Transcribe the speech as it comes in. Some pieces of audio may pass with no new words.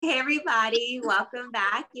Hey everybody, welcome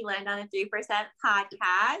back. You land on the 3%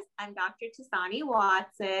 podcast. I'm Dr. Tasani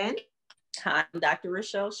Watson. Hi, I'm Dr.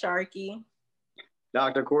 Rochelle Sharkey.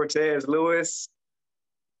 Dr. Cortez Lewis.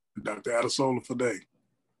 Dr. Adesola Fade.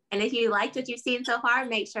 And if you liked what you've seen so far,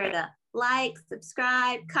 make sure to like,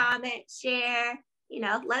 subscribe, comment, share.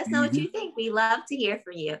 Let us know what you think. We love to hear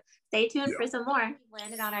from you. Stay tuned for some more. We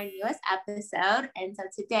landed on our newest episode. And so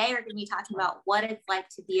today we're going to be talking about what it's like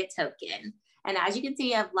to be a token. And as you can see,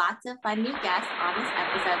 we have lots of fun new guests on this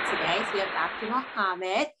episode today. So we have Dr.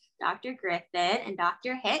 Mohammed, Dr. Griffin, and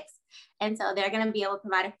Dr. Hicks. And so they're going to be able to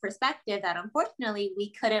provide a perspective that unfortunately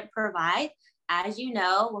we couldn't provide. As you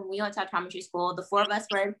know, when we went to optometry school, the four of us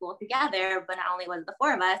were in school together, but not only was it the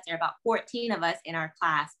four of us, there were about 14 of us in our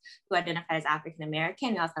class who identified as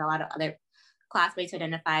African-American. We also had a lot of other classmates who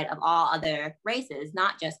identified of all other races,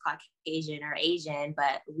 not just Caucasian or Asian,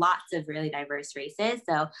 but lots of really diverse races.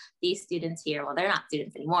 So these students here, well, they're not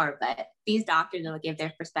students anymore, but these doctors will give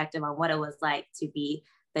their perspective on what it was like to be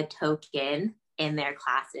the token in their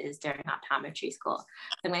classes during optometry school. So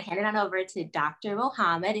I'm going to hand it on over to Dr.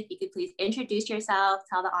 Mohammed. If you could please introduce yourself,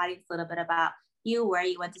 tell the audience a little bit about you, where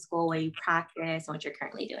you went to school, where you practice, and what you're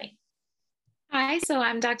currently doing. Hi, so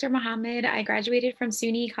I'm Dr. Mohammed. I graduated from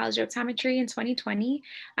SUNY College of Optometry in 2020.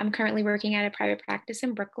 I'm currently working at a private practice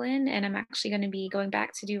in Brooklyn, and I'm actually going to be going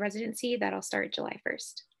back to do residency. That'll start July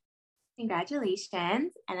 1st. Congratulations.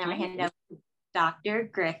 And then I'm going to hand it over to Dr.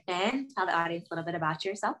 Griffin. Tell the audience a little bit about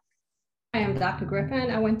yourself. I am Dr. Griffin.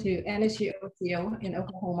 I went to NSU OCO in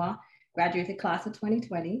Oklahoma, graduated class of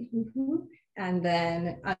 2020. And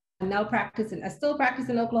then I still practice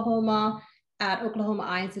in Oklahoma at Oklahoma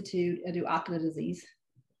Eye Institute. I do ocular disease.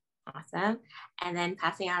 Awesome. And then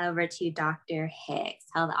passing on over to Dr. Hicks.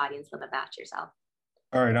 Tell the audience a little bit about yourself.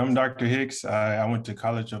 All right, I'm Dr. Hicks. I went to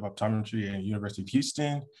College of Optometry at University of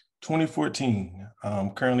Houston, 2014.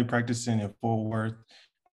 I'm currently practicing in Fort Worth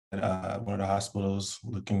at one of the hospitals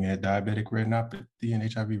looking at diabetic retinopathy and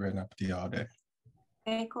HIV retinopathy all day.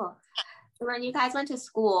 Very cool. So when you guys went to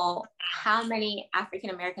school, how many African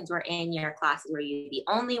Americans were in your classes? Were you the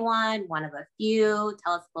only one of a few?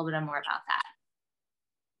 Tell us a little bit more about that.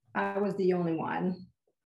 I was the only one.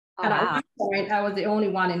 Oh, and wow. at one point, I was the only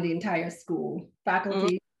one in the entire school,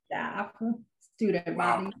 faculty, staff, student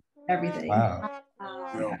body, everything. Wow.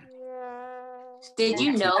 Did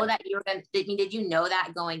you know that you were going to, did you know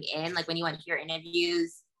that going in, like when you went to your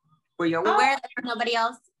interviews, were you aware that there was nobody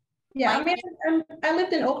else? Yeah, like I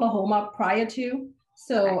lived in Oklahoma prior to,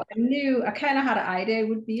 so I kind of had an idea it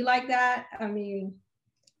would be like that. I mean,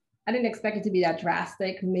 I didn't expect it to be that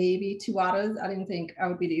drastic, maybe two others. I didn't think I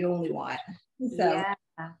would be the only one. So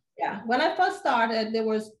yeah. When I first started, there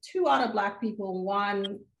was two other Black people,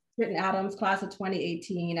 one Britton Adams, class of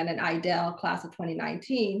 2018, and then Idell, class of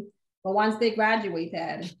 2019. But once they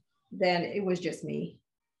graduated, then it was just me.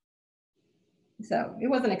 So it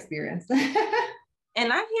was an experience.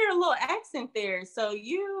 And I hear a little accent there. So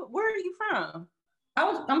where are you from?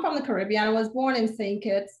 I'm from the Caribbean. I was born in St.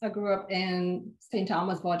 Kitts. I grew up in St.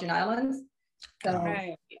 Thomas, Virgin Islands. So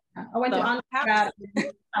I went to undergrad in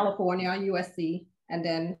California, USC, and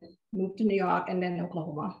then moved to New York and then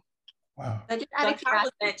Oklahoma. Wow. So how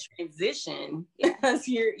was that transition? Because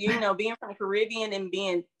you're being from the Caribbean and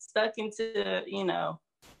being stuck into,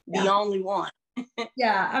 the only one.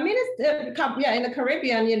 Yeah, I mean, in the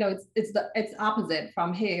Caribbean, it's opposite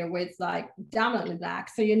from here, where it's like dominantly Black.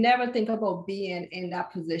 So you never think about being in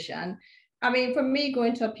that position. I mean, for me,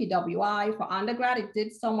 going to a PWI for undergrad, it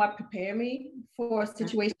did somewhat prepare me for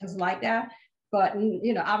situations like that. But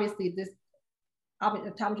obviously, this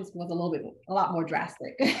optometry school was a lot more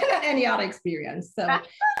drastic than any other experience. So,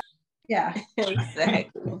 yeah,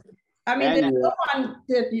 exactly. I mean, there's no one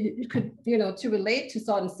that you could, to relate to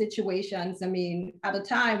certain situations. I mean, at the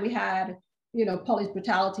time we had, police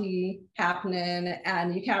brutality happening,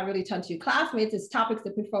 and you can't really turn to your classmates. It's topics they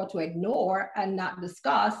prefer to ignore and not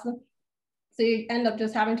discuss. So you end up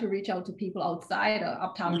just having to reach out to people outside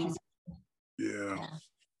of optometry. Yeah.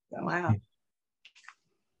 So. Wow.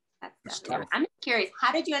 I'm curious,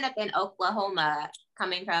 how did you end up in Oklahoma,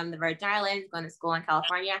 coming from the Virgin Islands, going to school in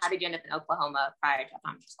California? How did you end up in Oklahoma prior to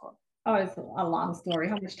optometry school? Oh, it's a long story.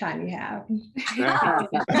 How much time you have?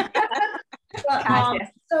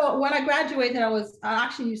 So when I graduated, I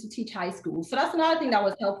actually used to teach high school. So that's another thing that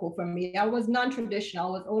was helpful for me. I was non-traditional. I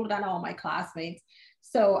was older than all my classmates.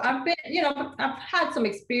 So I've had some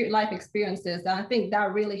life experiences, and I think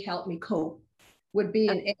that really helped me cope with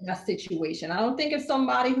being in that situation. I don't think it's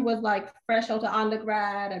somebody who was like fresh out of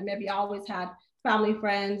undergrad and maybe always had family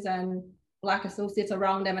friends and Black associates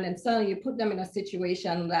around them, and then suddenly you put them in a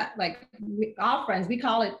situation that, like our friends, we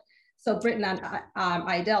call it So Britton and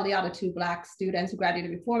Idel, the other two Black students who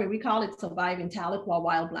graduated before me, we call it surviving Tahlequah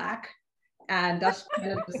while Black. And that's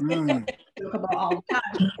kind of just talk about all the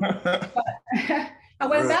time. But I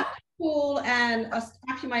went back to school, and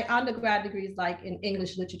actually my undergrad degree is like in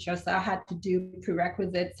English literature. So I had to do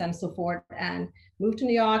prerequisites and so forth, and moved to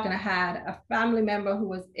New York. And I had a family member who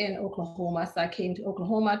was in Oklahoma. So I came to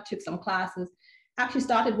Oklahoma, took some classes, actually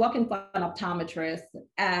started working for an optometrist.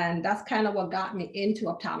 And that's kind of what got me into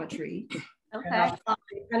optometry. Okay.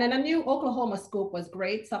 And then I knew Oklahoma scope was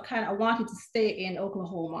great. So I wanted to stay in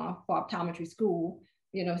Oklahoma for optometry school,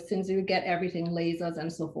 you know, since you get everything lasers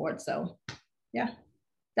and so forth. So yeah,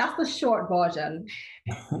 that's the short version.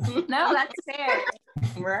 No, that's fair.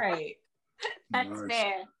 Right. That's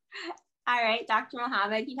fair. All right, Dr.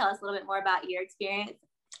 Mohammed, can you tell us a little bit more about your experience?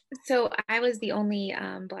 So I was the only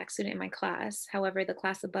Black student in my class. However, the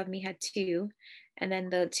class above me had two, and then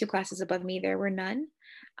the two classes above me, there were none.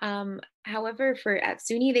 However, at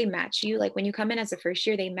SUNY, they match you. Like when you come in as a first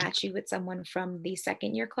year, they match you with someone from the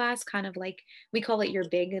second year class, kind of like, we call it your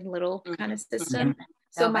big and little kind of system.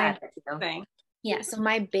 So so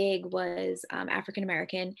my big was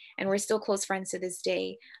African-American, and we're still close friends to this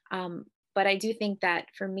day. But I do think that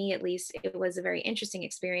for me, at least, it was a very interesting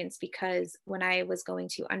experience, because when I was going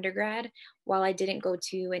to undergrad, while I didn't go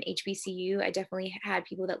to an HBCU, I definitely had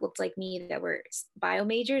people that looked like me that were bio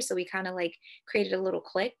majors. So we kind of like created a little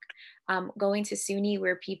clique. Going to SUNY,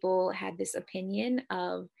 where people had this opinion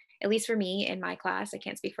of, at least for me in my class, I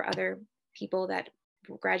can't speak for other people that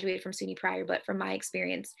graduated from SUNY prior, but from my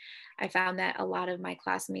experience, I found that a lot of my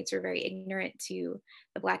classmates were very ignorant to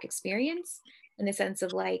the Black experience, in the sense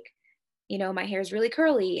of like, you know, my hair is really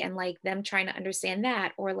curly, and like them trying to understand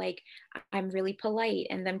that, or like I'm really polite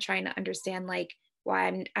and them trying to understand like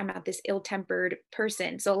why I'm not this ill-tempered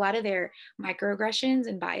person. So a lot of their microaggressions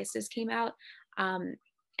and biases came out.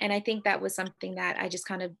 And I think that was something that I just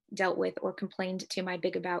kind of dealt with or complained to my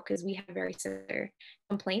big about, because we have very similar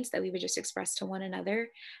complaints that we would just express to one another.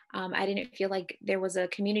 I didn't feel like there was a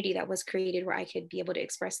community that was created where I could be able to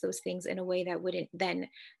express those things in a way that wouldn't then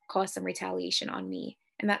cause some retaliation on me.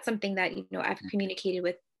 And that's something that, you know, I've communicated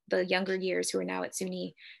with the younger years who are now at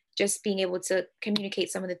SUNY, just being able to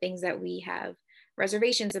communicate some of the things that we have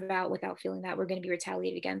reservations about without feeling that we're going to be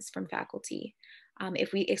retaliated against from faculty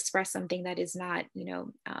if we express something that is not, you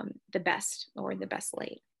know, the best or in the best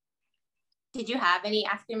light. Did you have any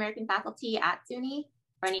African-American faculty at SUNY,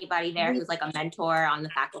 or anybody there who's like a mentor on the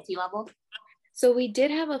faculty level? So we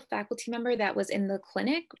did have a faculty member that was in the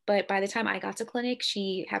clinic, but by the time I got to clinic,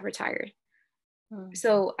 she had retired.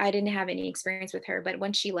 So I didn't have any experience with her, but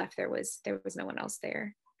when she left, there was no one else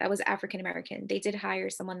there that was African-American. They did hire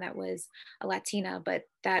someone that was a Latina, but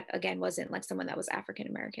that again wasn't like someone that was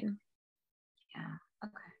African-American. Yeah,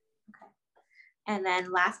 okay. And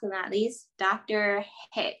then last but not least, Dr.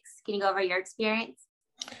 Hicks, can you go over your experience?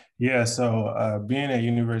 Yeah, so being at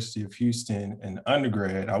University of Houston in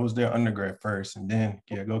undergrad, I was there undergrad first, and then,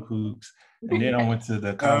 yeah, go Cougs. And then I went to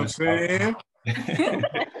the college.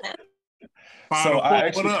 So I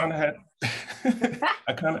actually kind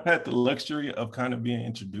of had the luxury of kind of being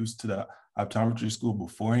introduced to the optometry school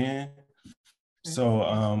beforehand.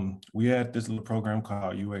 So we had this little program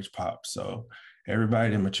called Ep8. So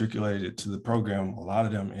everybody that matriculated to the program, a lot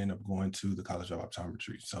of them end up going to the College of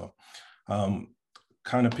Optometry. So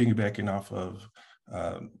kind of piggybacking off of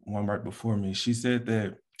one right before me, she said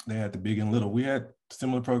that they had the big and little. We had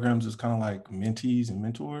similar programs as kind of like mentees and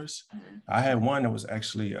mentors. I had one that was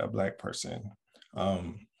actually a Black person.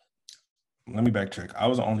 Let me backtrack. I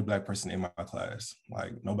was the only Black person in my class,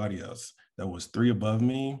 like nobody else. There was 3 above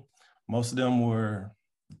me. Most of them were,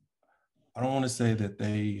 I don't want to say that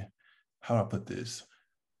they, how do I put this?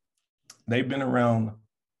 They've been around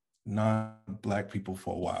non-Black people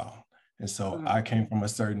for a while. And so I came from a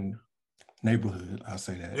certain neighborhood, I'll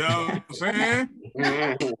say that. You know what I'm saying?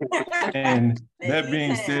 And that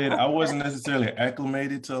being said, I wasn't necessarily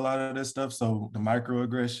acclimated to a lot of this stuff. So the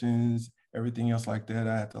microaggressions, everything else like that,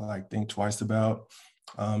 I had to like think twice about.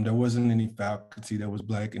 There wasn't any faculty that was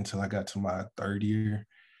Black until I got to my 3rd year.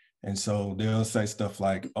 And so they'll say stuff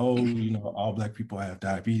like, oh, you know, all Black people have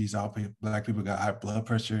diabetes, all Black people got high blood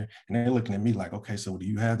pressure. And they're looking at me like, okay, so do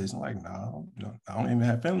you have this? I'm like, no, I don't even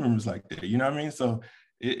have family members like that. You know what I mean? So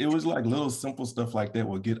it was like little simple stuff like that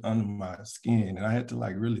would get under my skin. And I had to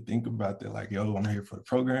like really think about that, like, yo, I'm here for the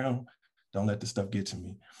program. Don't let this stuff get to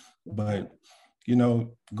me. But, you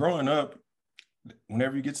know, growing up,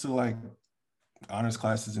 whenever you get to like honors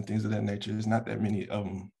classes and things of that nature, there's not that many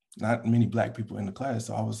not many Black people in the class.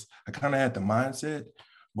 So I kind of had the mindset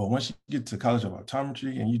But once you get to College of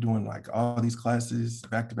Optometry and you're doing like all these classes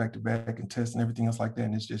back to back to back and tests and everything else like that,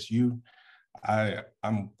 and it's just you,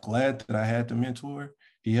 I'm glad that I had the mentor.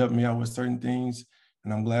 He helped me out with certain things.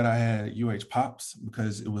 And I'm glad I had Pops,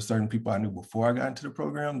 because it was certain people I knew before I got into the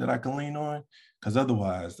program that I could lean on. Because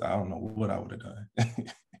otherwise, I don't know what I would have done.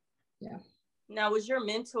 Yeah. Now, was your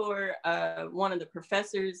mentor one of the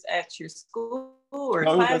professors at your school or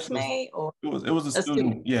No, classmate? It was a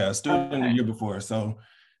student. Yeah, a student the year before. So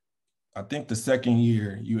I think the second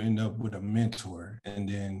year you end up with a mentor, and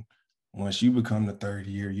then once you become the third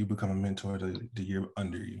year, you become a mentor the year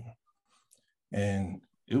under you. And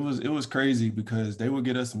it was crazy because they would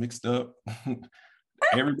get us mixed up.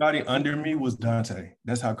 Everybody under me was Donté.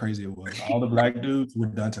 That's how crazy it was. All the Black dudes were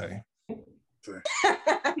Donté.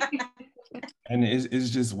 And it's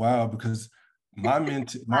just wild because my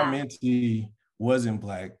mentee wasn't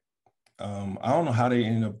Black. I don't know how they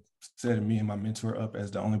ended up setting me and my mentor up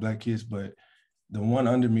as the only Black kids, but the one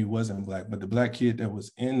under me wasn't Black. But the Black kid that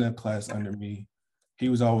was in the class under me, he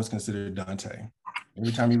was always considered Donté.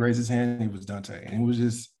 Every time he raised his hand, he was Donté. And it was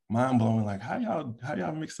just mind-blowing, like how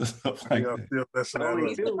y'all mix us up like that? That's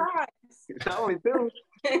only two. Only two.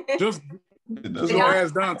 Just go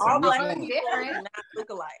ask Donté. All Black people do not look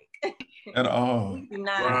alike. At all.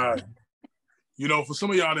 Right. You know, for some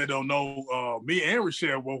of y'all that don't know, me and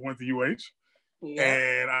Rochelle both went to UH. Yeah.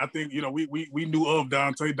 And I think, you know, we knew of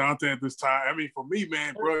Donté at this time. I mean, for me,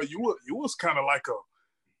 man, bro, you was kind of like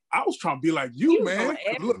I was trying to be like you, man.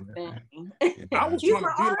 Look, I was trying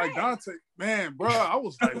to be like Donté, man, bro. I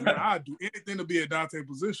was like, man, I'd do anything to be a Donté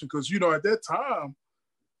position because, you know, at that time,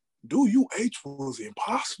 UH was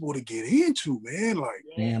impossible to get into, man. Like,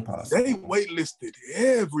 they waitlisted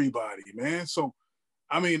everybody, man. So,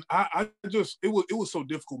 I mean, I just, it was so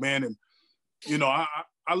difficult, man. And, you know,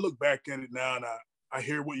 I look back at it now and I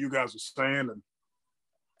hear what you guys are saying. And,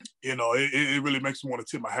 you know, it really makes me want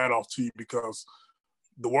to tip my hat off to you because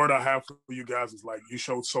the word I have for you guys is like, you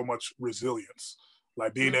showed so much resilience,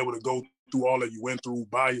 like being able to go through all that you went through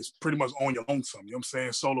by pretty much on your own, you know what I'm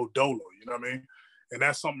saying? Solo dolo, you know what I mean? And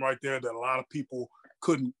that's something right there that a lot of people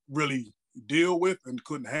couldn't really deal with and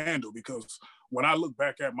couldn't handle because when I look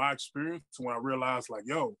back at my experience, when I realized like,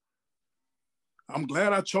 yo, I'm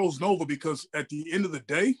glad I chose Nova because at the end of the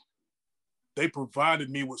day, they provided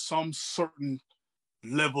me with some certain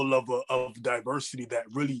level of diversity that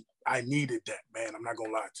really, I needed that, man. I'm not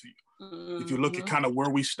gonna lie to you. Mm-hmm. If you look at kind of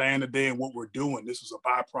where we stand today and what we're doing, this is a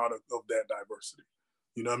byproduct of that diversity.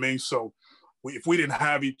 You know what I mean? So if we didn't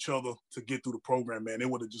have each other to get through the program, man, it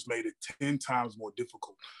would have just made it 10 times more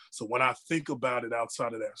difficult. So when I think about it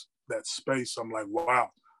outside of that space, I'm like,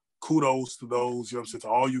 wow, kudos to those, you know what I'm saying, to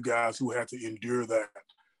all you guys who had to endure that,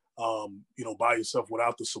 you know, by yourself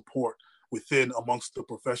without the support within amongst the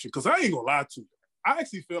profession. Because I ain't gonna lie to you. I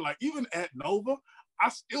actually feel like even at Nova, I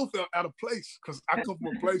still felt out of place because I come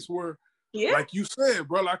from a place where, like you said,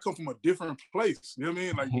 bro, I come from a different place. You know what I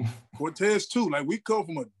mean? Like Cortez too. Like we come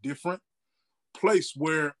from a different place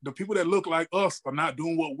where the people that look like us are not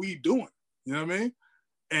doing what we doing. You know what I mean?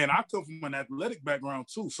 And I come from an athletic background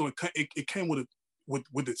too, so it came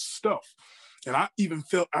with its stuff. And I even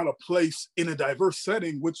felt out of place in a diverse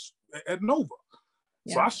setting, which at Nova.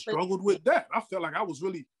 Yeah. So I struggled with that. I felt like I was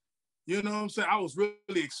really, you know what I'm saying? I was really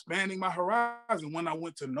expanding my horizon when I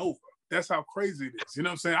went to Nova. That's how crazy it is. You know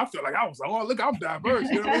what I'm saying? I felt like I was like, oh, look, I'm diverse.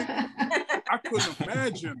 You know what I mean? I couldn't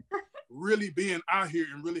imagine really being out here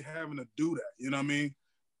and really having to do that. You know what I mean?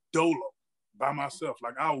 Dolo by myself.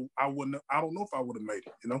 Like I don't know if I would have made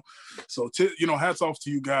it, you know? So, you know, hats off to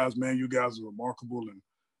you guys, man. You guys are remarkable. And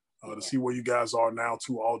to see where you guys are now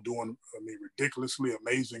too, all doing, I mean, ridiculously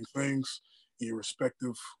amazing things in your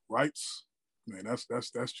respective rights. Man, that's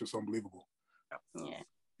just unbelievable. Yeah,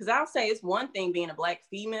 because I'll say it's one thing being a Black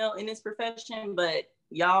female in this profession, but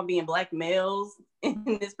y'all being Black males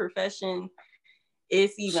in this profession,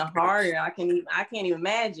 it's even harder. I can't even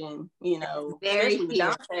imagine, you know, especially with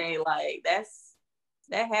Donté, like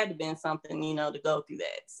that had to been something, you know, to go through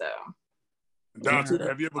that. So, Donté,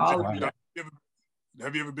 have you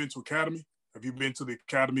ever been to Academy? Have you been to the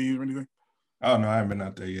Academy or anything? Oh no, I haven't been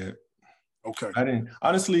out there yet. Okay. I didn't.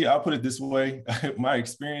 Honestly, I'll put it this way. My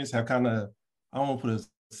experience have kind of, I don't want to put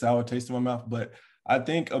a sour taste in my mouth, but I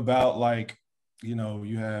think about like, you know,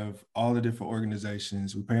 you have all the different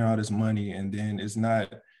organizations, we're paying all this money, and then it's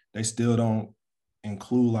not, they still don't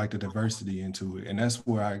include like the diversity into it. And that's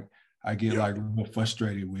where I get like real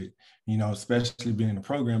frustrated with, you know, especially being in the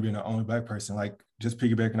program, being the only Black person, like just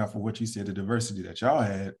piggybacking off of what you said, the diversity that y'all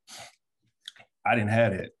had, I didn't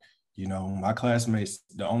have it. You know, my classmates,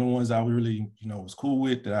 the only ones I really, you know, was cool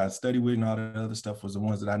with, that I studied with and all that other stuff was the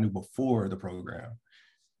ones that I knew before the program.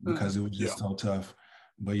 because it was just so tough.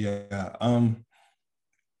 But yeah, I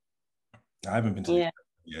haven't been to the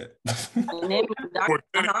yet. And then Dr.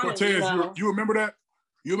 Muhammad, Cortez, you remember that?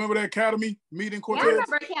 You remember that academy meeting, Cortez? Yeah, I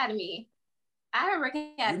remember academy.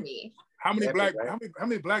 How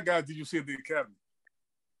many black guys did you see at the academy?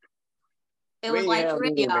 It was like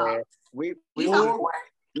 3 y'all. We saw more?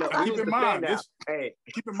 No, keep in mind,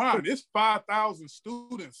 it's 5,000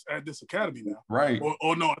 students at this academy now. Right.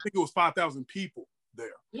 Or no, I think it was 5,000 people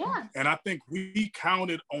there. Yeah. And I think we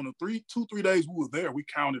counted on the 3 days we were there, we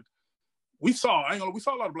saw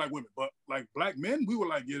a lot of black women, but like black men, we were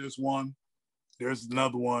like, yeah, there's one, there's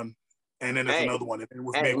another one, and then there's another one. And it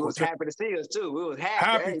was we was happy to see us too. We was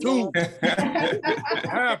happy too.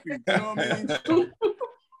 Happy, you know what I mean? So,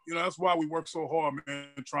 that's why we work so hard, man,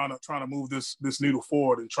 trying to move this needle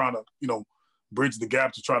forward and trying to, bridge the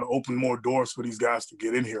gap to try to open more doors for these guys to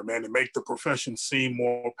get in here, man, and make the profession seem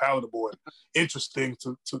more palatable and interesting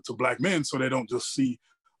to black men, so they don't just see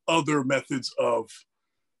other methods of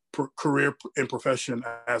career and profession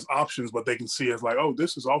as options, but they can see as like, oh,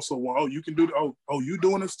 this is also one. Oh, you can do. Oh, you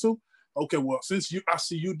doing this too? Okay, well, since I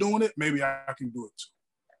see you doing it, maybe I can do it too.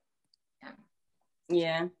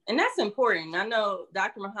 Yeah, and that's important. I know,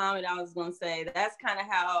 Dr. Muhammad, I was going to say that's kind of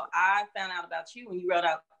how I found out about you when you wrote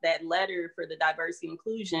out that letter for the diversity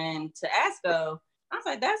inclusion to ASCO. I was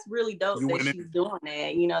like, that's really dope that she's doing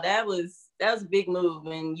that. That was a big move,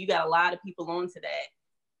 and you got a lot of people onto that.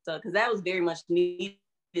 So, because that was very much needed,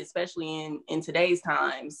 especially in today's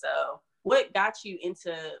time. So what got you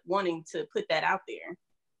into wanting to put that out there?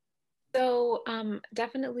 So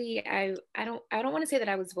definitely I don't want to say that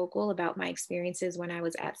I was vocal about my experiences when I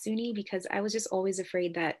was at SUNY, because I was just always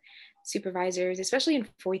afraid that supervisors, especially in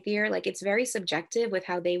fourth year, like it's very subjective with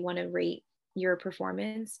how they want to rate your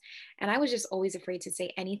performance. And I was just always afraid to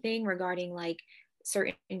say anything regarding like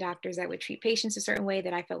certain doctors that would treat patients a certain way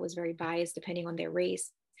that I felt was very biased depending on their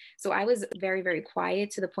race. So I was very, very quiet,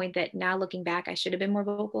 to the point that now looking back, I should have been more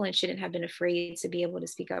vocal and shouldn't have been afraid to be able to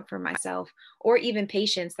speak up for myself, or even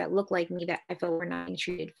patients that look like me that I felt were not being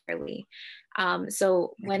treated fairly.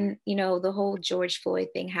 So when, the whole George Floyd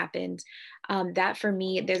thing happened, that for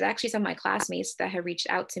me, there's actually some of my classmates that have reached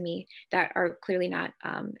out to me that are clearly not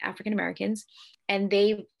African Americans, and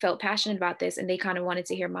they felt passionate about this, and they kind of wanted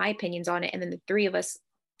to hear my opinions on it. And then the three of us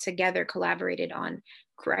together collaborated on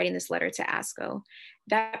writing this letter to ASCO.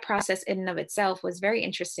 That process in and of itself was very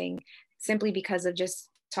interesting, simply because of just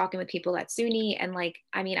talking with people at SUNY. And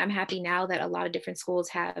I'm happy now that a lot of different schools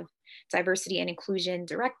have diversity and inclusion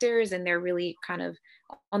directors, and they're really kind of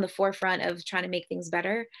on the forefront of trying to make things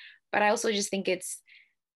better. But I also just think it's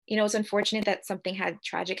unfortunate that something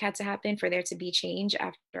tragic had to happen for there to be change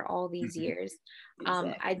after all these years.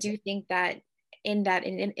 Exactly. I do think that in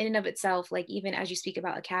and of itself, like even as you speak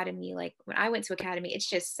about academy, like when I went to academy, it's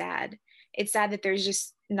just sad. It's sad that there's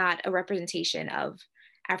just not a representation of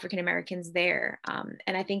African Americans there.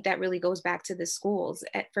 And I think that really goes back to the schools.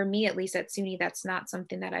 For me, at least at SUNY, that's not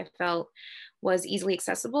something that I felt was easily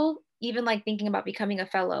accessible. Even like thinking about becoming a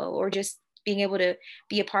fellow or just being able to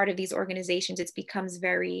be a part of these organizations, it becomes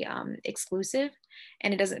very exclusive,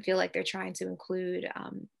 and it doesn't feel like they're trying to include,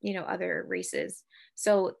 other races.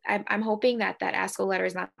 So I'm hoping that ASCO letter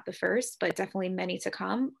is not the first, but definitely many to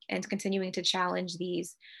come, and continuing to challenge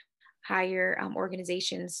these higher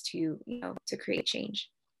organizations to create change.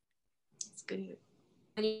 That's good.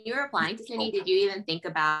 When you were applying to SUNY, did you even think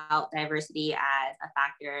about diversity as a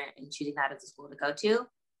factor in choosing that as a school to go to?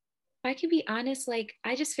 I could be honest,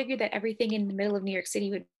 I just figured that everything in the middle of New York City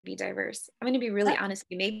would be diverse. I'm going to be really honest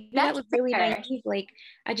with you. Maybe that was really naive.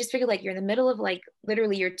 I just figured you're in the middle of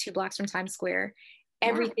literally you're 2 blocks from Times Square.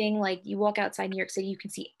 Everything, you walk outside New York City, you can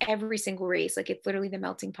see every single race. It's literally the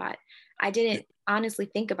melting pot. I didn't honestly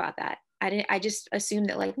think about that. I just assumed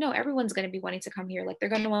that no, everyone's going to be wanting to come here. They're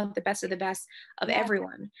going to want the best of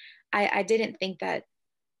everyone. I didn't think that.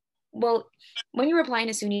 Well, when you were applying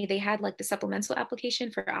to SUNY, they had the supplemental application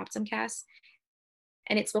for OptumCast,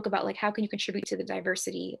 and it spoke about how can you contribute to the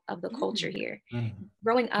diversity of the culture here.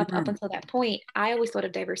 Growing up until that point, I always thought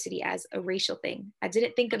of diversity as a racial thing. I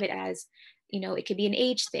didn't think of it as, it could be an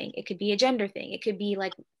age thing, it could be a gender thing, it could be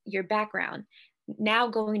your background. Now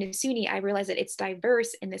going to SUNY, I realize that it's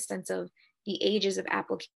diverse in the sense of the ages of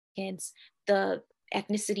applicants, the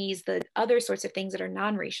ethnicities, the other sorts of things that are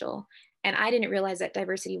non-racial. And I didn't realize that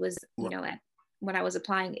diversity was, when I was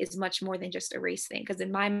applying, is much more than just a race thing. Because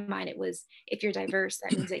in my mind, it was, if you're diverse,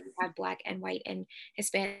 that means that you have Black and white and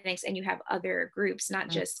Hispanics, and you have other groups, not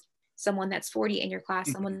just someone that's 40 in your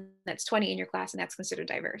class, someone that's 20 in your class, and that's considered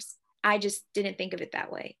diverse. I just didn't think of it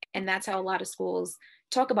that way. And that's how a lot of schools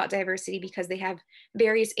talk about diversity, because they have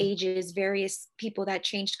various ages, various people that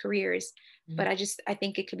changed careers. But I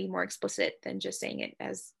think it could be more explicit than just saying it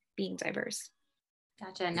as being diverse.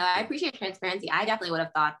 Gotcha. No, I appreciate transparency. I definitely would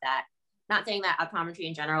have thought that, not saying that optometry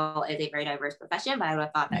in general is a very diverse profession, but I would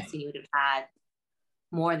have thought that SUNY would have had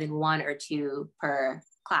more than 1 or 2 per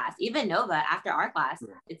class. Even Nova, after our class,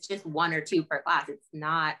 it's just 1 or 2 per class. It's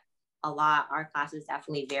not a lot. Our class is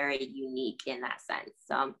definitely very unique in that sense.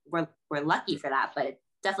 So we're lucky for that, but it's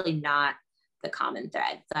definitely not the common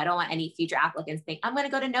thread. So I don't want any future applicants to think, I'm going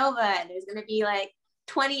to go to Nova and there's going to be like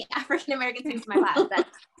 20 African-American students in my class.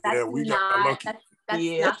 That's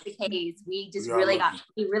not the case. We just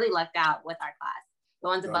we really lucked out with our class. The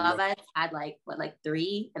ones above us had like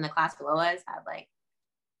 3, and the class below us had like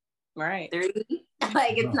 3.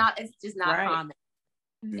 Like it's just not common.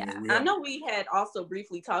 Yeah. I know we had also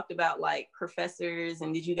briefly talked about like professors,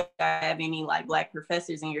 and did you guys have any like Black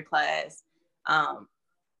professors in your class?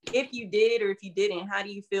 If you did, or if you didn't, how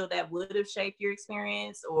do you feel that would have shaped your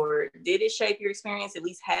experience, or did it shape your experience, at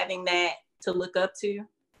least having that to look up to?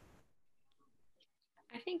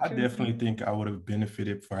 I definitely think I would have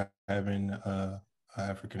benefited for having an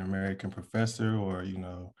African-American professor, or, you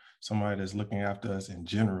know, somebody that's looking after us in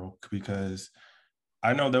general, because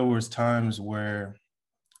I know there was times where,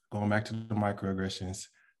 going back to the microaggressions,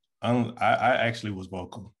 I actually was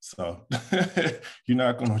vocal. So you're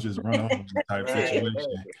not going to just run over the type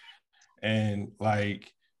situation. And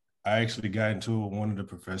like, I actually got into it with one of the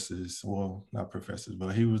professors, well, not professors, but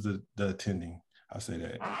he was the attending, I'll say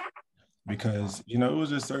that. Because, you know, it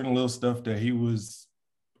was just certain little stuff that he was,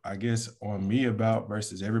 I guess, on me about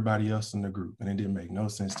versus everybody else in the group. And it didn't make no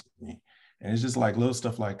sense to me. And it's just like little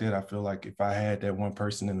stuff like that. I feel like if I had that one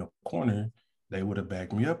person in the corner, they would have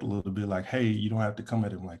backed me up a little bit, like, hey, you don't have to come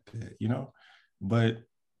at him like that, you know? But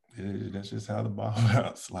that's just how the ball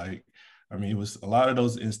bounced. Like, I mean, it was a lot of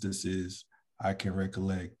those instances I can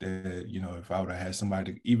recollect that, you know, if I would have had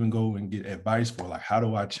somebody to even go and get advice for, like, how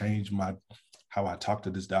do I change how I talk to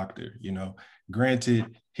this doctor, you know?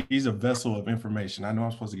 Granted, he's a vessel of information. I know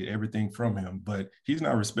I'm supposed to get everything from him, but he's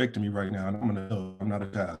not respecting me right now, and I'm not a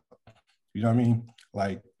child. You know what I mean?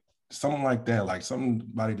 Like, something like that, like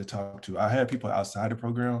somebody to talk to. I had people outside the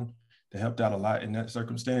program that helped out a lot in that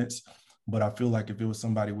circumstance, but I feel like if it was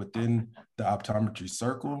somebody within the optometry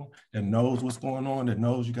circle that knows what's going on, that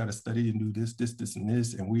knows you got to study and do this, and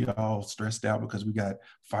this, and we all stressed out because we got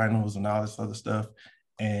finals and all this other stuff,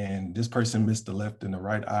 and this person missed the left and the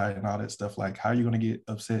right eye and all that stuff, like, how are you going to get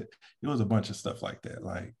upset? It was a bunch of stuff like that.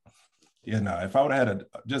 Like, yeah, no, if I would have had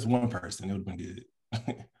just one person, it would have been good.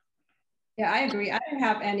 Yeah, I agree. I didn't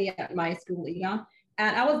have any at my school either.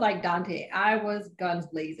 And I was like Donté. I was guns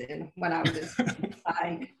blazing when I was in school.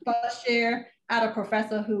 Like, first year, I had a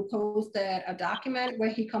professor who posted a document where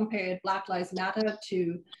he compared Black Lives Matter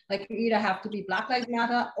to, like, you either have to be Black Lives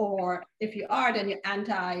Matter, or if you are, then you're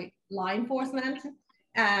anti-law enforcement.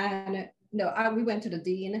 And we went to the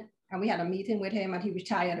dean and we had a meeting with him, and he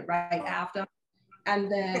retired right after. And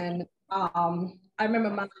then I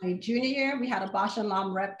remember my junior year, we had a Bosch and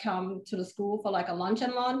Lam rep come to the school for like a lunch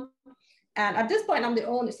and learn. And at this point, I'm the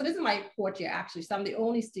only, so this is my 4th year actually, so I'm the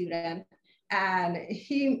only student. And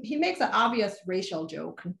he makes an obvious racial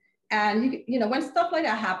joke. And you know, when stuff like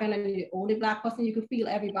that happen and you're the only Black person, you could feel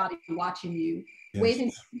everybody watching you, yes,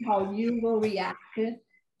 waiting to see how you will react.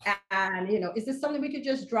 And, you know, is this something we could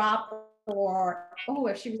just drop, or, oh,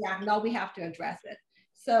 if she reacts, no, we have to address it.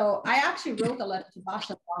 So I actually wrote a letter to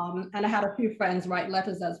Basha, and I had a few friends write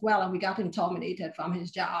letters as well, and we got him terminated from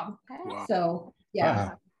his job. Wow. So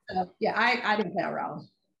yeah, I didn't play around.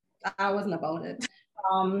 I wasn't about it.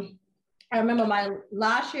 I remember my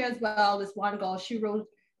last year as well, this one girl, she wrote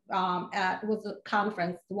it was a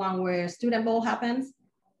conference, the one where Student Bowl happens.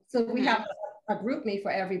 So we have a group meet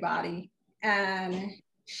for everybody, and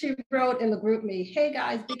she wrote in the group meet, hey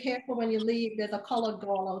guys, be careful when you leave. There's a colored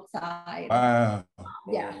girl outside. Wow.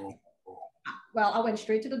 Yeah. Well, I went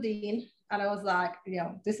straight to the dean and I was like, you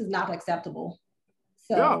know, this is not acceptable.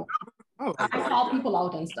 So I call people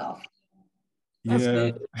out and stuff.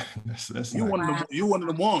 Yeah. That's you one of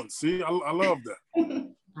the ones. See, I love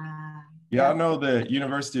that. Yeah, I know that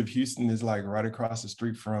University of Houston is like right across the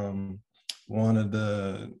street from one of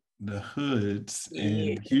the hoods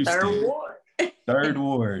in Houston. Third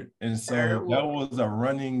Ward. And so that was a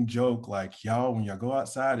running joke, like, y'all, when y'all go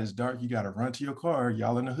outside, it's dark, you got to run to your car,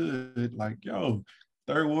 y'all in the hood. Like, yo,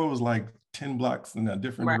 Third Ward was like 10 blocks in a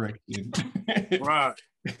different direction. Right.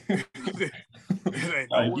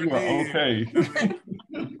 Like, you are okay.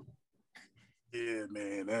 Yeah,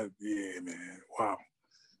 man. Wow.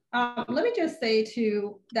 Let me just say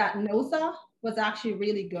too that NOSA was actually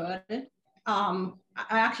really good. I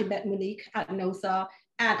actually met Monique at NOSA,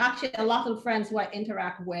 and actually a lot of friends who I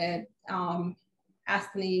interact with,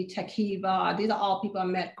 Ashley, Takiva, these are all people I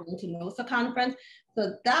met going to NOSA conference.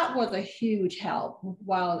 So that was a huge help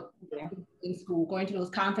while in school, going to those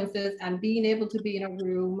conferences and being able to be in a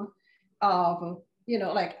room of, you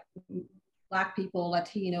know, like Black people,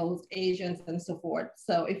 Latinos, Asians, and so forth.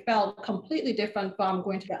 So it felt completely different from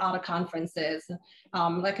going to the other conferences.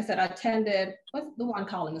 Like I said, I attended, what's the one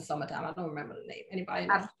called in the summertime? I don't remember the name. Anybody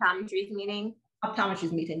know? Optometry's meeting.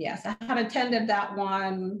 Optometry's meeting, yes. I had attended that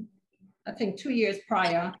one, I think 2 years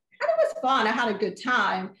prior. And it was fun, I had a good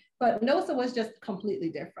time, but NOSA was just completely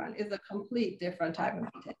different. It's a complete different type of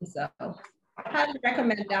meeting. So I highly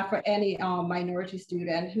recommend that for any minority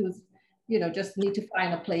student who's, you know, just need to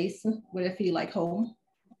find a place where they feel like home.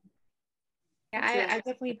 Yeah, I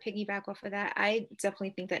definitely piggyback off of that. I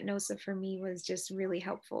definitely think that NOSA for me was just really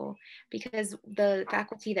helpful because the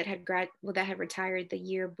faculty that had retired the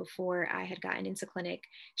year before I had gotten into clinic,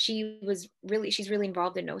 she's really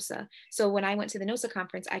involved in NOSA. So when I went to the NOSA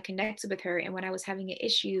conference, I connected with her, and when I was having an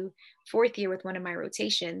issue fourth year with one of my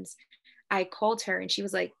rotations, I called her and she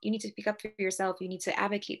was like, "You need to speak up for yourself. You need to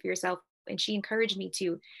advocate for yourself." And she encouraged me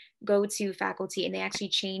to go to faculty, and they actually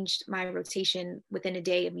changed my rotation within a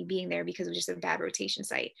day of me being there because it was just a bad rotation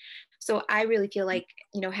site. So I really feel like,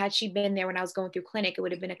 you know, had she been there when I was going through clinic, it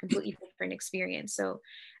would have been a completely different experience. So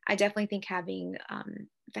I definitely think having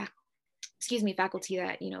faculty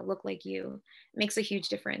that, you know, look like you makes a huge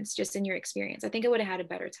difference just in your experience. I think I would have had a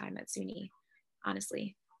better time at SUNY,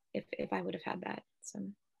 honestly, if I would have had that. So.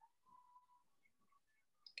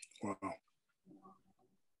 Wow.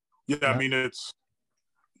 Yeah, I mean, it's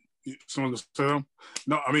someone to say them.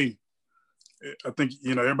 No, I mean, I think,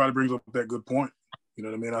 you know, everybody brings up that good point. You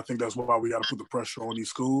know what I mean? I think that's why we got to put the pressure on these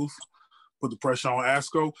schools, put the pressure on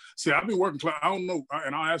ASCO. See, I've been working, I don't know,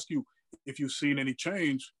 and I'll ask you if you've seen any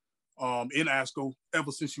change in ASCO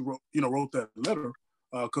ever since you wrote that letter,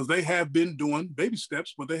 because they have been doing baby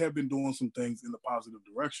steps, but they have been doing some things in the positive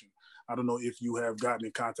direction. I don't know if you have gotten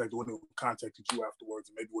in contact or anyone contacted you afterwards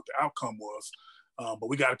and maybe what the outcome was. But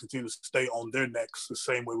we got to continue to stay on their necks the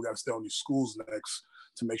same way we got to stay on these schools' necks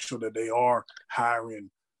to make sure that they are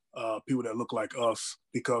hiring people that look like us.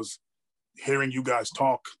 Because hearing you guys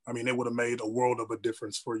talk, I mean, it would have made a world of a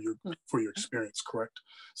difference for your experience, correct?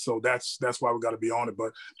 So that's why we got to be on it.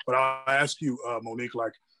 But I'll ask you, Monique,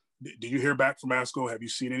 like, do you hear back from ASCO? Have you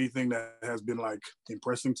seen anything that has been like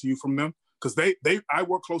impressing to you from them? Because I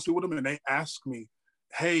work closely with them, and they ask me,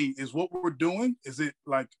 "Hey, is what we're doing? Is it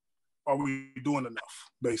like?" Are we doing enough,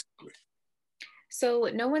 basically? So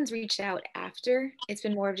no one's reached out after. It's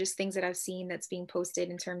been more of just things that I've seen that's being posted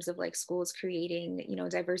in terms of like schools creating, you know,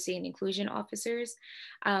 diversity and inclusion officers.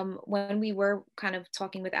 When we were kind of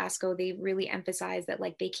talking with ASCO, they really emphasized that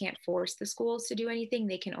like they can't force the schools to do anything.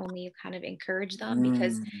 They can only kind of encourage them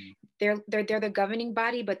because they're the governing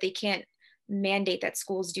body, but they can't mandate that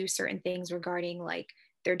schools do certain things regarding like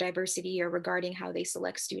their diversity or regarding how they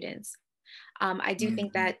select students. I do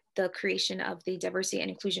think that the creation of the diversity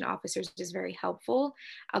and inclusion officers is very helpful.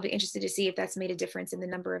 I'll be interested to see if that's made a difference in the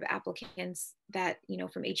number of applicants that, you know,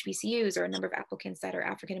 from HBCUs or a number of applicants that are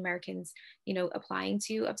African Americans, you know, applying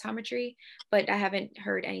to optometry, but I haven't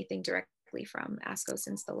heard anything directly from ASCO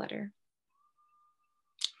since the letter.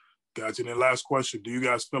 Gotcha. And then last question, do you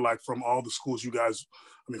guys feel like from all the schools you guys,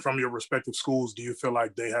 I mean, from your respective schools, do you feel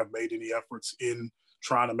like they have made any efforts in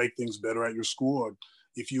trying to make things better at your school? Or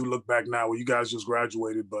if you look back now, well, you guys just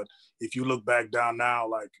graduated, but if you look back down now,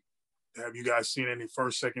 like, have you guys seen any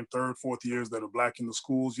first, second, third, fourth years that are Black in the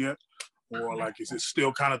schools yet? Or like, is it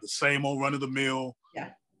still kind of the same old run of the mill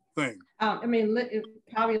thing? I mean,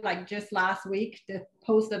 probably like just last week, they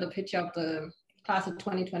posted a picture of the class of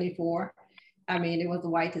 2024. I mean, it was the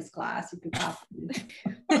whitest class you could possibly.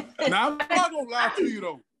 Now, I'm not going to lie to you,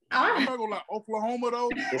 though. I'm not gonna lie, Oklahoma though.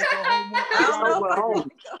 Oklahoma.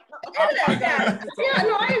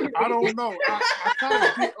 I don't know.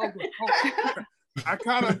 I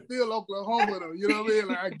kind of feel Oklahoma though. You know what I mean?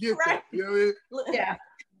 Like I get that. You know what I mean? Yeah.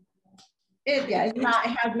 It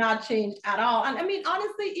has not changed at all. And I mean,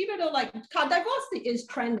 honestly, even though like diversity is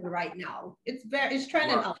trending right now, it's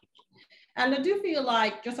trending up. And I do feel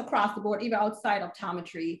like just across the board, even outside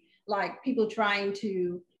optometry, like people trying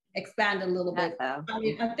to expand a little bit. I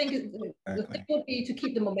mean, I think the thing would be to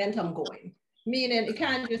keep the momentum going. Meaning it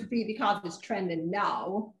can't just be because it's trending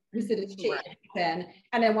now. We said it's changing then.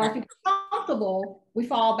 And then once we get comfortable, we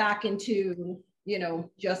fall back into, you know,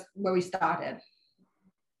 just where we started.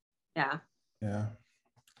 Yeah. Yeah.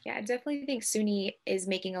 Yeah, I definitely think SUNY is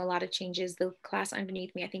making a lot of changes. The class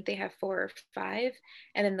underneath me, I think they have 4 or 5.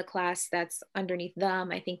 And then the class that's underneath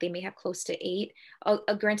them, I think they may have close to 8.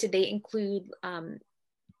 Granted, they include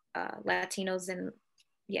Latinos and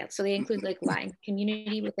yeah, so they include like Latin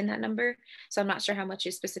community within that number. So I'm not sure how much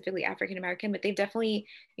is specifically African American, but they've definitely,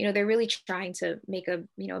 they're really trying to make a,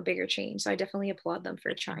 a bigger change. So I definitely applaud them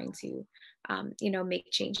for trying to, make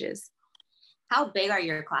changes. How big are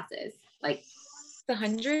your classes? Like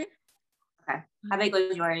 100. Okay. How big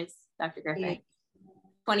was yours, Dr. Griffin?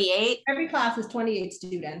 28? Every class is 28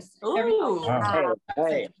 students. Ooh. Wow.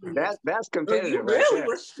 Hey, that's competitive right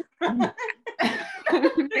there.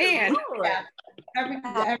 Man. Yeah. Every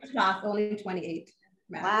class, only 28.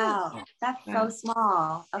 Wow. That's so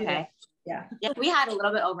small. Okay. Yeah. Yeah, we had a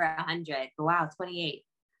little bit over 100, but wow, 28.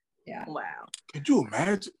 Yeah. Wow. Could you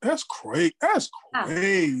imagine? That's crazy. That's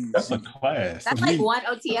crazy. That's a class. That's like one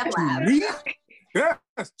OTM lab.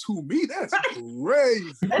 That's crazy. That's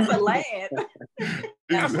a lab.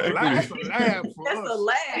 That's a lab for That's us. a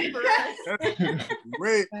lab for us. That's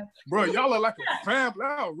great. Bro, y'all are like a family.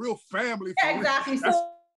 Y'all a real family. Yeah, exactly. That's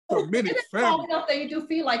so a mini it's family. enough that you do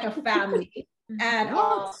feel like a family. And,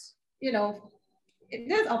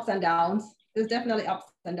 there's ups and downs. There's definitely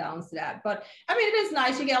ups and downs to that. But I mean, it is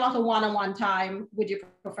nice. You get a lot of one-on-one time with your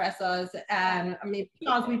professors. And I mean,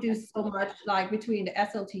 because we do so much like between the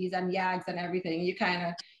SLTs and YAGs and everything, you kind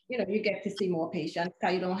of, you get to see more patients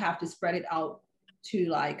because you don't have to spread it out to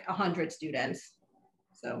like 100 students.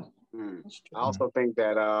 So. I also think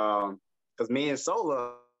that, because me and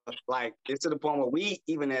Sola, like it's to the point where we,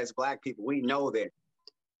 even as Black people, we know that,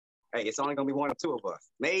 hey, it's only gonna be 1 or 2 of us,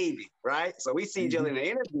 maybe, right? So we see each other in the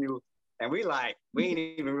interview, and we ain't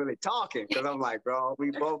even really talking, because I'm like, bro, we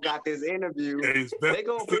both got this interview. They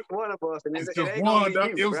gonna pick one of us, and it's just one.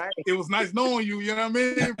 Right? It was nice knowing you, you know what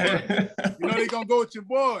I mean? But, they gonna go with your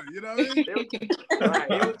boy, you know what I mean?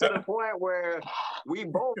 It was to the point where we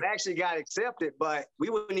both actually got accepted, but we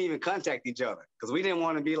wouldn't even contact each other, because we didn't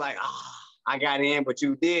want to be like, I got in, but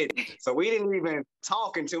you did. So we didn't even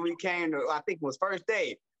talk until we came to, I think it was first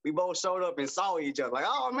day. We both showed up and saw each other like,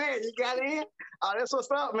 oh man, you got in? Oh, that's what's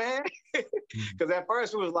up, man. Because at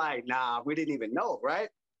first we was like, nah, we didn't even know, right?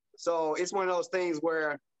 So it's one of those things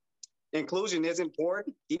where inclusion is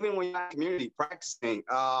important. Even when you're in community practicing,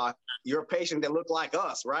 you're a patient that look like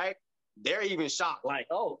us, right? They're even shocked, like,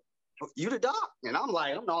 oh, you the doc? And I'm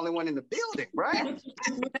like, I'm the only one in the building, right?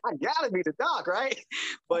 I gotta be the doc, right?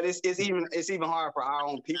 But it's even hard for our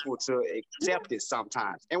own people to accept it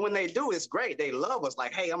sometimes. And when they do, it's great. They love us.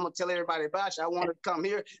 Like, hey, I'm gonna tell everybody about you. I want to come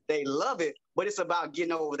here. They love it, but it's about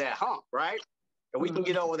getting over that hump, right? And we can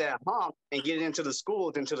get over that hump and get it into the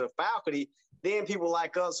schools, into the faculty. Then people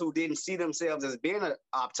like us who didn't see themselves as being an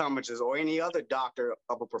optometrist or any other doctor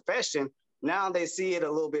of a profession, now they see it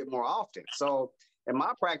a little bit more often. So in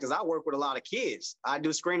my practice, I work with a lot of kids. I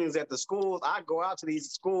do screenings at the schools. I go out to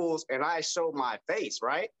these schools and I show my face,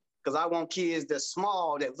 right? Because I want kids that's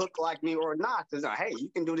small, that look like me or not, to say, hey, you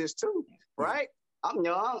can do this too, right? I'm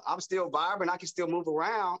young, I'm still vibrant, I can still move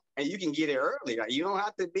around, and you can get it early. Like, you don't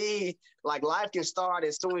have to be, like, life can start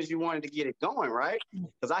as soon as you wanted to get it going, right?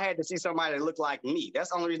 Because I had to see somebody that looked like me.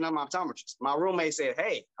 That's the only reason I'm an optometrist. My roommate said,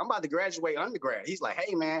 hey, I'm about to graduate undergrad. He's like,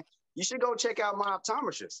 hey, man, you should go check out my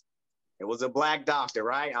optometrist. It was a Black doctor,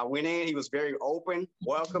 right? I went in, he was very open,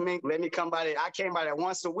 welcoming, let me come by there. I came by there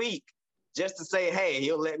once a week just to say, hey,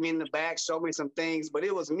 he'll let me in the back, show me some things. But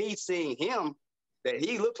it was me seeing him, that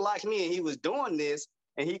he looked like me and he was doing this,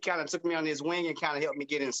 and he kind of took me on his wing and kind of helped me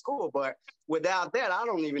get in school. But without that, I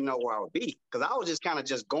don't even know where I would be, because I was just kind of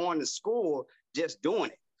just going to school, just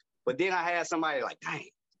doing it. But then I had somebody like, dang,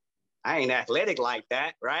 I ain't athletic like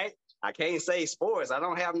that, right? I can't say sports. I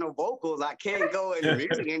don't have no vocals. I can't go in the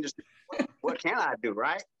music industry. What can I do,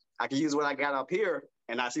 right? I can use what I got up here,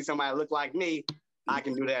 and I see somebody look like me, I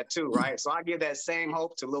can do that too, right? So I give that same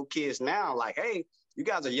hope to little kids now, like, hey, you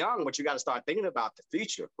guys are young, but you got to start thinking about the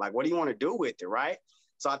future. Like, what do you want to do with it, right?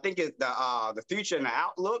 So I think the future and the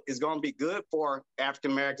outlook is going to be good for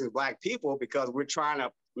African Americans, Black people, because we're trying to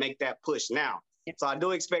make that push now. So I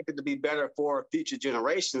do expect it to be better for future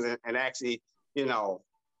generations, and actually,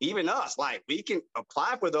 even us, like, we can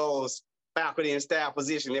apply for those faculty and staff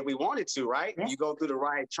position that we wanted to, right? Yeah. You go through the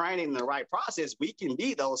right training and the right process, we can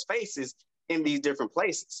be those faces in these different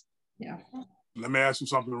places. Yeah. Let me ask you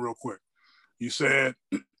something real quick. You said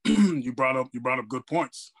you brought up good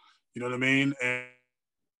points. You know what I mean?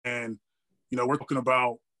 And we're talking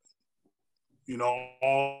about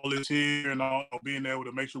all this here and all being able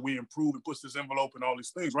to make sure we improve and push this envelope and all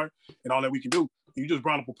these things, right? And all that we can do. And you just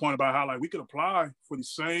brought up a point about how, like, we could apply for the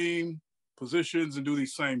same positions and do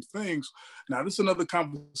these same things. Now, this is another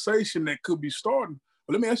conversation that could be starting.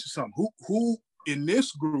 But let me ask you something. Who in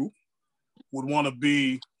this group would want to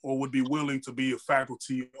be or would be willing to be a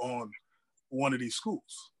faculty on one of these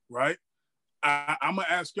schools, right? I'm going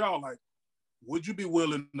to ask y'all, like, would you be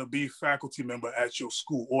willing to be faculty member at your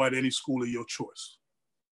school or at any school of your choice?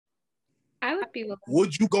 I would be willing.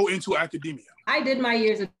 Would you go into academia? I did my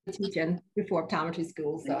years of teaching before optometry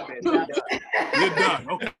school, so. You're done.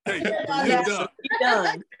 Okay. So you're done. You're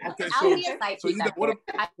done. Okay, I'll be a site so preceptor.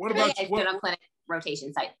 what about you? What clinic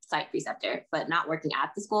rotation site preceptor, but not working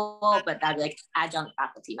at the school, but that'd be like adjunct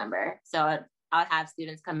faculty member. So I'll have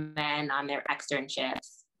students come in on their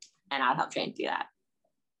externships and I'll help train through that.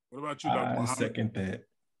 What about you, Dr. Mohammed? Second that.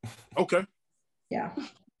 Okay. Yeah.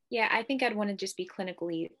 Yeah, I think I'd want to just be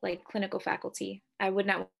clinical faculty. I would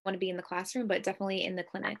not want to be in the classroom, but definitely in the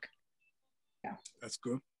clinic. Yeah. That's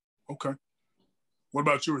good. Okay. What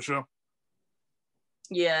about you, Rochelle?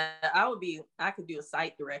 Yeah, I could do a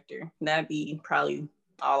site director. That'd be probably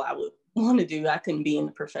all I would want to do. I couldn't be in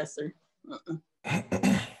the professor. What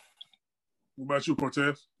about you,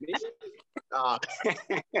 Cortez?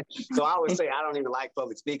 So I would say I don't even like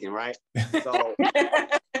public speaking, right? So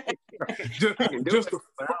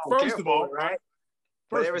first of all, right?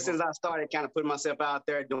 But ever since I started kind of putting myself out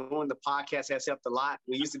there, doing the podcast has helped a lot.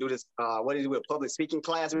 We used to do this, public speaking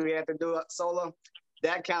class we had to do solo.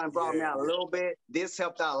 That kind of brought me out a little bit. This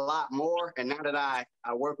helped out a lot more. And now that I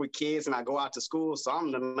work with kids and I go out to school, so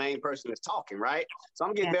I'm the main person that's talking, right? So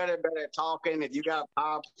I'm getting better and better at talking. If you got a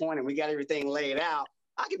PowerPoint and we got everything laid out,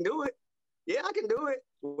 I can do it. Yeah, I can do it.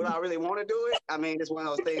 Would I really want to do it? I mean, it's one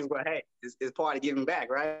of those things where, hey, it's part of giving back,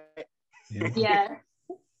 right? Yeah.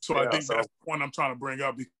 So I think that's the point I'm trying to bring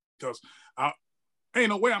up because ain't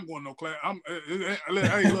no way I'm going to no class.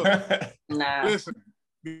 Hey, look, nah. Listen,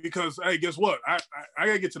 because hey, guess what? I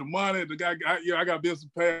gotta get to the money. The guy, I got bills to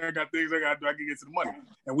pay. I got things I got to do. I can get to the money,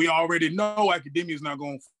 and we already know academia is not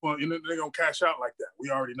going to, they're going to cash out like that. We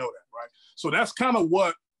already know that, right? So that's kind of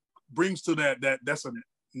what brings to that's a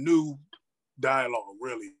new dialogue.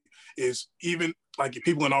 Really, is even like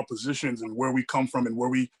people in our positions and where we come from and where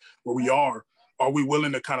we are we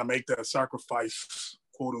willing to kind of make that sacrifice,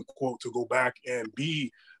 quote unquote, to go back and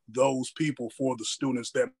be those people for the students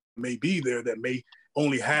that may be there that may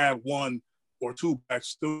only have one or two black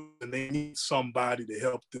students and they need somebody to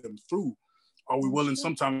help them through? Are we willing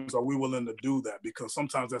to do that? Because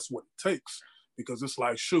sometimes that's what it takes. Because it's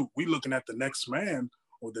like, shoot, we looking at the next man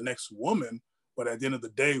or the next woman, but at the end of the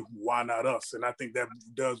day, why not us? And I think that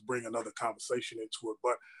does bring another conversation into it,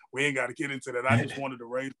 but we ain't got to get into that. I just wanted to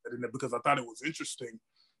raise that in there because I thought it was interesting,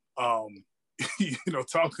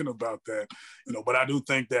 talking about that, but I do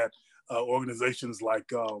think that organizations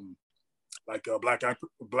like Black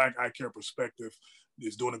Eye Care Perspective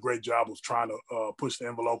is doing a great job of trying to push the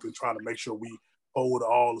envelope and trying to make sure we hold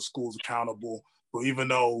all the schools accountable. But even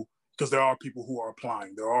though, because there are people who are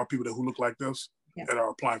applying, there are people who look like this that are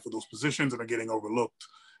applying for those positions and are getting overlooked,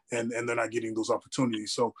 and they're not getting those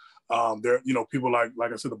opportunities. So there, people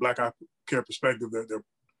like I said, the Black Eye Care Perspective, they're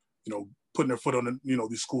putting their foot on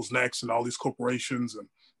these schools' necks and all these corporations and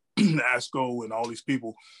ASCO and all these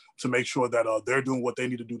people to make sure that they're doing what they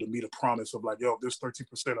need to do to meet a promise of like, yo, if there's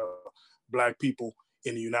 13% of Black people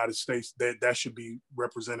in the United States, that should be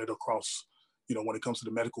represented across, when it comes to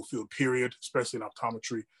the medical field, period, especially in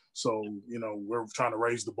optometry. So, we're trying to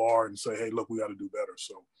raise the bar and say, hey, look, we got to do better.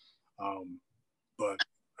 So, but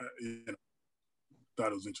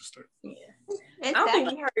thought it was interesting. Yeah. I don't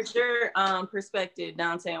think we heard your perspective,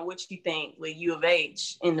 Donté, on what you think with U of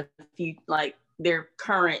H in the few, like their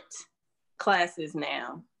current classes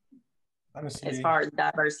now. Honestly, as far as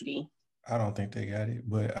diversity. I don't think they got it,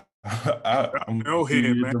 but I'm a few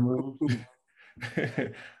years removed.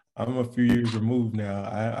 I'm a few years removed now.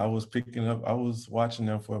 I was watching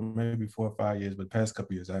them for maybe 4 or 5 years, but the past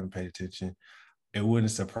couple of years I haven't paid attention. It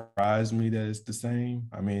wouldn't surprise me that it's the same.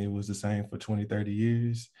 I mean, it was the same for 20, 30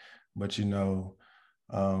 years. But,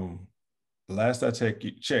 last I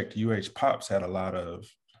checked, UH Pops had a lot of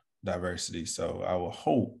diversity. So I will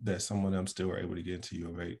hope that some of them still were able to get into U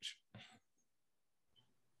of H.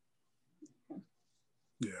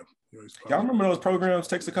 Yeah. Y'all remember those programs,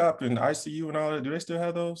 Texacop and ICU and all that? Do they still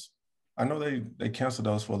have those? I know they canceled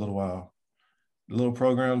those for a little while. Little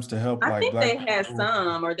programs to help. I think they had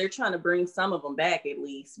some, or they're trying to bring some of them back at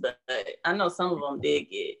least. But I know some of them did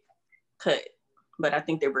get cut, but I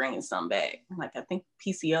think they're bringing some back. Like I think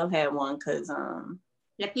PCO had one because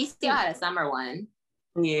PCO had a summer one.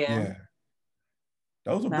 Yeah.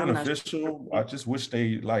 Those are beneficial. I just wish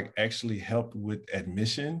they actually helped with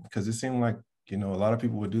admission because it seemed like You know, a lot of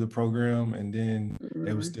people would do the program and then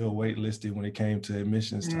they were still waitlisted when it came to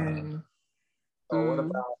admissions time. So what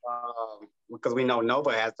about, because we know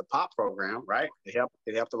Nova has the POP program, right? It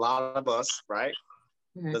helped a lot of us, right?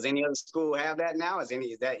 Does any other school have that now? Is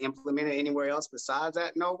that implemented anywhere else besides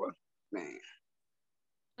that Nova? Man.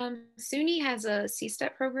 SUNY has a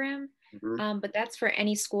C-STEP program, but that's for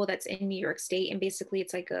any school that's in New York State. And basically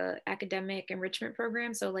it's like a academic enrichment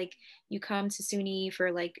program. So like you come to SUNY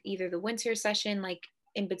for like either the winter session, like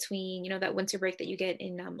in between, you know, that winter break that you get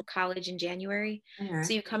in college in January.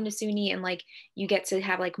 So you come to SUNY and like you get to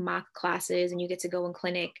have like mock classes and you get to go in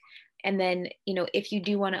clinic. And then, you know, if you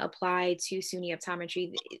do want to apply to SUNY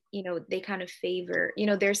optometry, you know, they kind of favor, you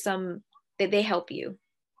know, there's some that they help you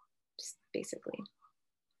basically.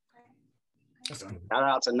 Shout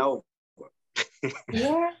out to Nova.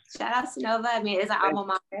 Yeah, shout out to Nova. I mean, it's an alma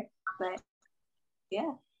mater, but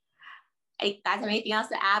yeah. Hey, guys, have anything else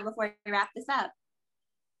to add before we wrap this up?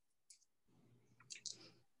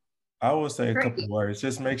 I will say a couple words.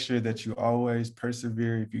 Just make sure that you always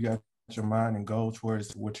persevere. If you got your mind and goal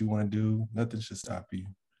towards what you want to do, nothing should stop you.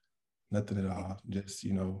 Nothing at all. Just,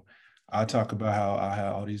 you know, I talk about how I had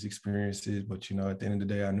all these experiences, but, you know, at the end of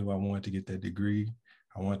the day, I knew I wanted to get that degree.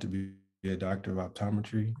 I wanted to be a doctor of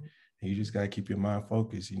optometry, and you just got to keep your mind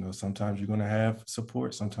focused. You know, sometimes you're going to have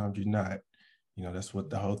support, sometimes you're not. You know, that's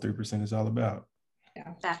what the whole 3% is all about.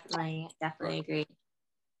 Yeah, definitely agree.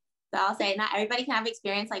 So I'll say not everybody can have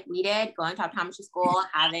experience like we did, going to optometry school,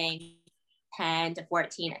 having 10 to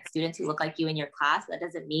 14 students who look like you in your class. That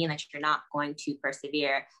doesn't mean that you're not going to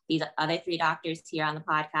persevere. These other 3 doctors here on the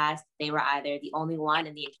podcast, they were either the only one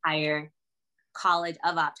in the entire college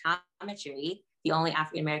of optometry, the only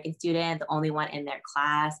African-American student, the only one in their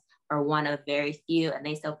class, or one of very few, and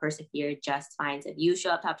they still persevered just fine. So if you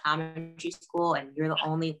show up to optometry school and you're the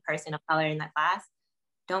only person of color in that class,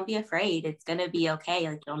 don't be afraid. It's gonna be okay.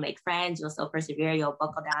 Like, you'll make friends, you'll still persevere, you'll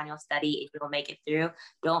buckle down, you'll study, you'll make it through.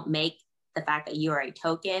 Don't make the fact that you are a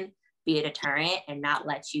token be a deterrent and not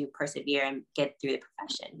let you persevere and get through the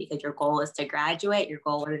profession, because your goal is to graduate, your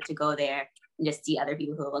goal is to go there and just see other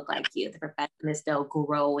people who look like you. The profession is still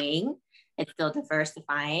growing. It's still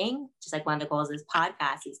diversifying. Just like one of the goals of this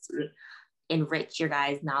podcast is to enrich your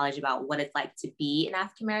guys' knowledge about what it's like to be an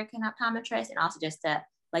African-American optometrist, and also just to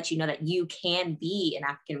let you know that you can be an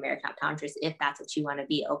African-American optometrist if that's what you want to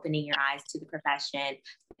be, opening your eyes to the profession,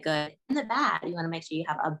 the good and the bad. You want to make sure you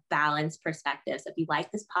have a balanced perspective. So if you like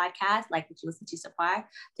this podcast, like what you listened to so far,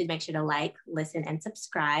 please make sure to like, listen, and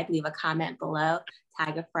subscribe. Leave a comment below,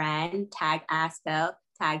 tag a friend, tag ASCO,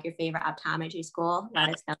 tag your favorite optometry school.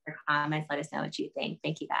 Let us know your comments. Let us know what you think.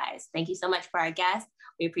 Thank you, guys. Thank you so much for our guests.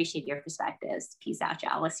 We appreciate your perspectives. Peace out,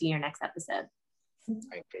 y'all. We'll see you in your next episode.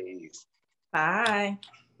 Peace. Bye.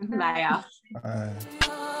 Bye, y'all.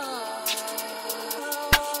 Bye.